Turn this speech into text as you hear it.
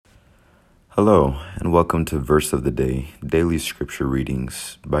Hello, and welcome to Verse of the Day, daily scripture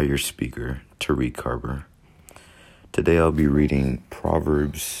readings by your speaker, Tariq Carver. Today I'll be reading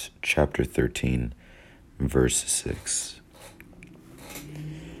Proverbs chapter 13, verse 6.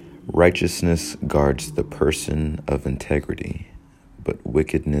 Righteousness guards the person of integrity, but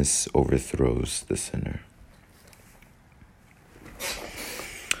wickedness overthrows the sinner.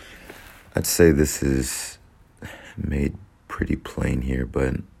 I'd say this is made pretty plain here,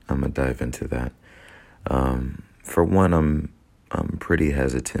 but I'm going to dive into that. For one, I'm pretty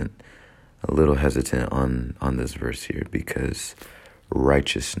hesitant, a little hesitant on this verse here because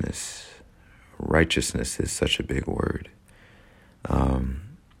righteousness is such a big word.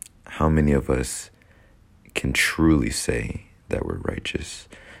 How many of us can truly say that we're righteous?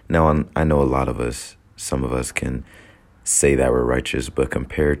 Now, I know a lot of us, some of us can say that we're righteous, but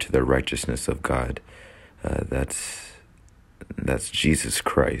compared to the righteousness of God, that's Jesus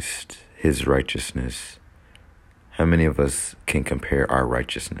Christ, his righteousness. How many of us can compare our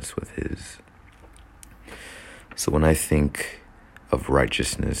righteousness with his? So when I think of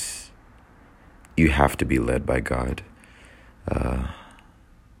righteousness, you have to be led by God. I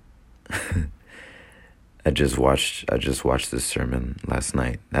just watched this sermon last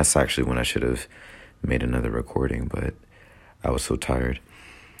night. That's actually when I should have made another recording, but I was so tired.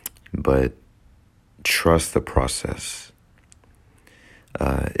 But trust the process.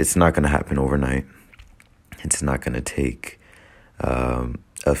 It's not going to happen overnight. It's not going to take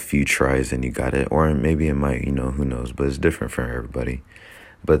a few tries and you got it. Or maybe it might, who knows. But it's different for everybody.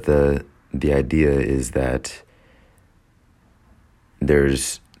 But the idea is that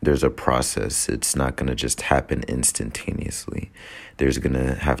there's a process. It's not going to just happen instantaneously. There's going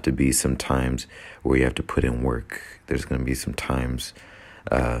to have to be some times where you have to put in work. There's going to be some times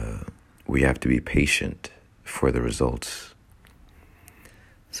where you have to be patient for the results.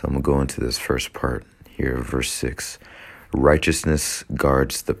 So I'm going to go into this first part here, verse 6. Righteousness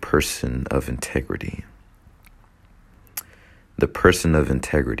guards the person of integrity. The person of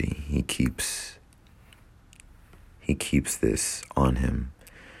integrity, he keeps this on him.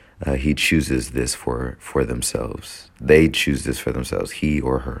 He chooses this for themselves. They choose this for themselves, he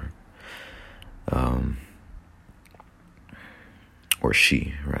or her. Or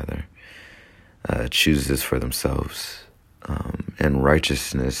she, rather. Chooses this for themselves. And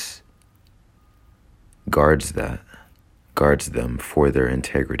righteousness guards them for their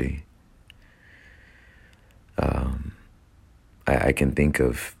integrity. I can think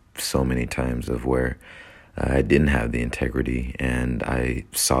of so many times of where I didn't have the integrity and I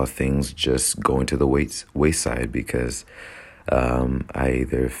saw things just going to the wayside because I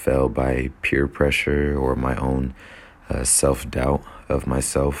either fell by peer pressure or my own self-doubt of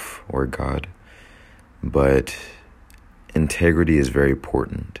myself or God. But integrity is very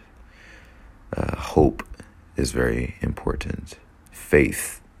important. Hope is very important.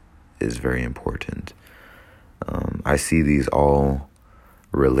 Faith is very important. I see these all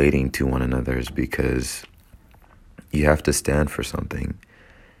relating to one another because you have to stand for something.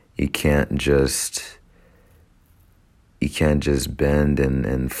 You can't just bend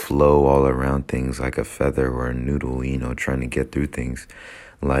and flow all around things like a feather or a noodle, trying to get through things.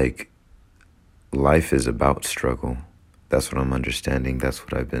 Like, life is about struggle. That's what I'm understanding. That's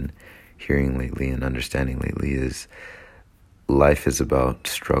what I've been hearing lately and understanding lately is life is about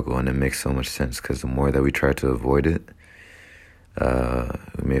struggle. And it makes so much sense because the more that we try to avoid it,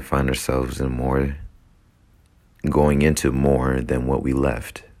 we may find ourselves going into more than what we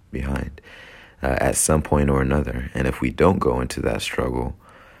left behind at some point or another. And if we don't go into that struggle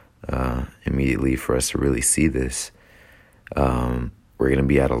immediately for us to really see this, we're going to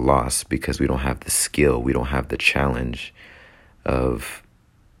be at a loss because we don't have the skill. We don't have the challenge of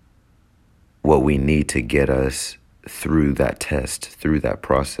what we need to get us through that test, through that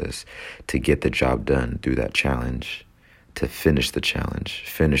process, to get the job done, through that challenge, to finish the challenge,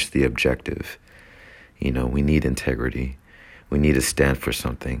 finish the objective. We need integrity. We need to stand for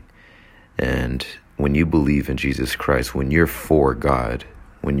something. And when you believe in Jesus Christ, when you're for God,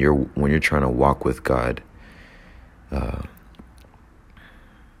 when you're trying to walk with God,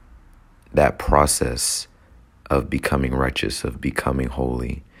 that process of becoming righteous, of becoming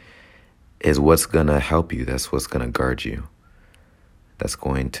holy, is what's going to help you. That's what's going to guard you. That's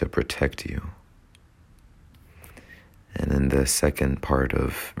going to protect you. And in the second part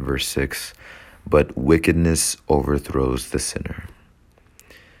of verse 6, but wickedness overthrows the sinner.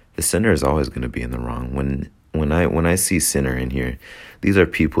 The sinner is always going to be in the wrong. When I see sinner in here, these are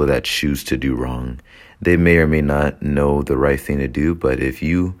people that choose to do wrong. They may or may not know the right thing to do, but if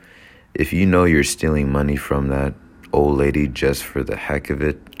you know you're stealing money from that old lady just for the heck of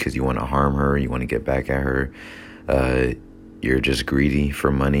it, because you want to harm her, you want to get back at her. You're just greedy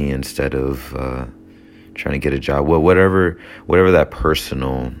for money instead of trying to get a job. Well, whatever that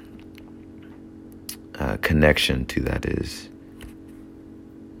personal connection to that is,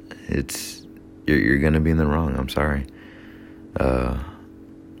 you're gonna be in the wrong. I'm sorry.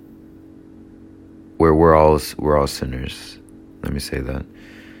 We're all sinners. Let me say that.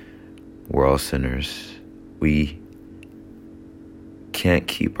 We're all sinners. We can't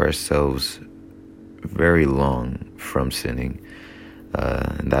keep ourselves very long from sinning.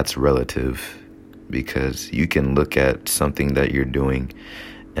 And that's relative, because you can look at something that you're doing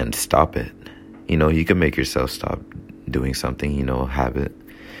and stop it. You can make yourself stop doing something, habit.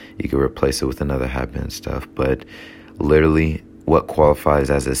 You can replace it with another habit and stuff. But literally, what qualifies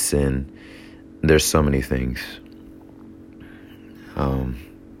as a sin, there's so many things.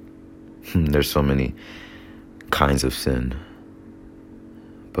 There's so many kinds of sin.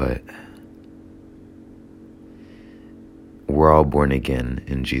 But we're all born again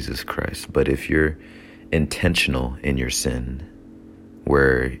in Jesus Christ. But if you're intentional in your sin,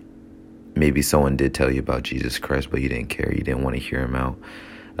 where maybe someone did tell you about Jesus Christ, but you didn't care, you didn't want to hear him out,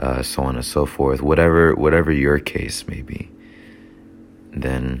 so on and so forth, whatever your case may be,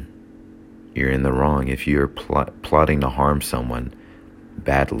 then you're in the wrong. If you're plotting to harm someone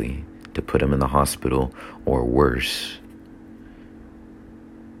badly, to put him in the hospital or worse,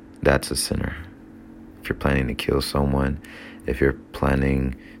 that's a sinner. If you're planning to kill someone, if you're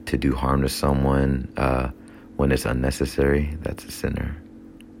planning to do harm to someone when it's unnecessary, that's a sinner.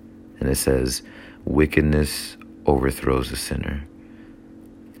 And it says, wickedness overthrows the sinner.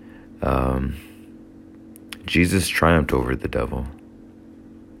 Jesus triumphed over the devil.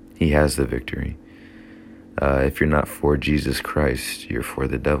 He has the victory. If you're not for Jesus Christ, you're for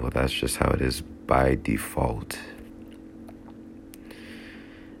the devil. That's just how it is by default.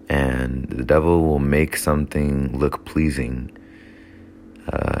 And the devil will make something look pleasing,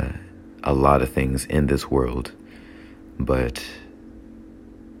 a lot of things in this world, but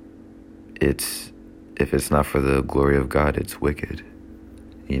if it's not for the glory of God, it's wicked.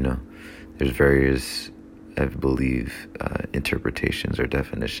 There's various, I believe, interpretations or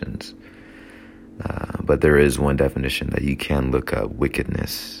definitions. But there is one definition that you can look up: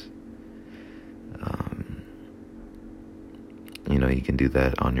 wickedness. You can do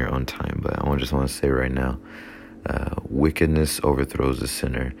that on your own time. But I just want to say right now, wickedness overthrows the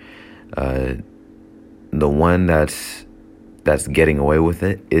sinner. The one that's getting away with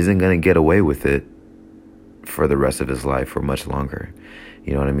it isn't going to get away with it for the rest of his life or much longer.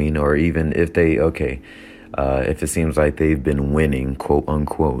 You know what I mean? Or even if if it seems like they've been winning, quote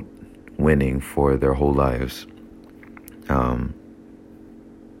unquote, winning for their whole lives,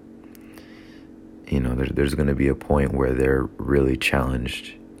 there's going to be a point where they're really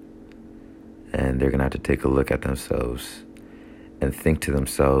challenged, and they're going to have to take a look at themselves and think to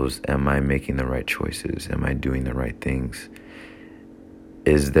themselves, am I making the right choices? Am I doing the right things?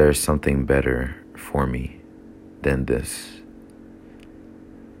 Is there something better for me than this?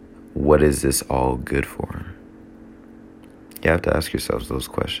 What is this all good for? You have to ask yourselves those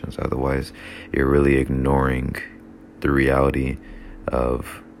questions. Otherwise, you're really ignoring the reality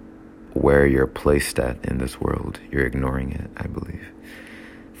of where you're placed at in this world. You're ignoring it, I believe.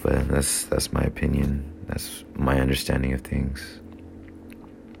 But that's my opinion. That's my understanding of things.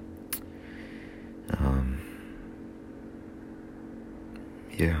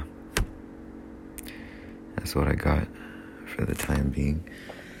 Yeah. That's what I got for the time being.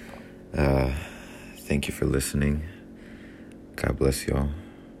 Thank you for listening. God bless y'all.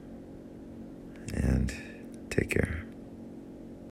 And take care.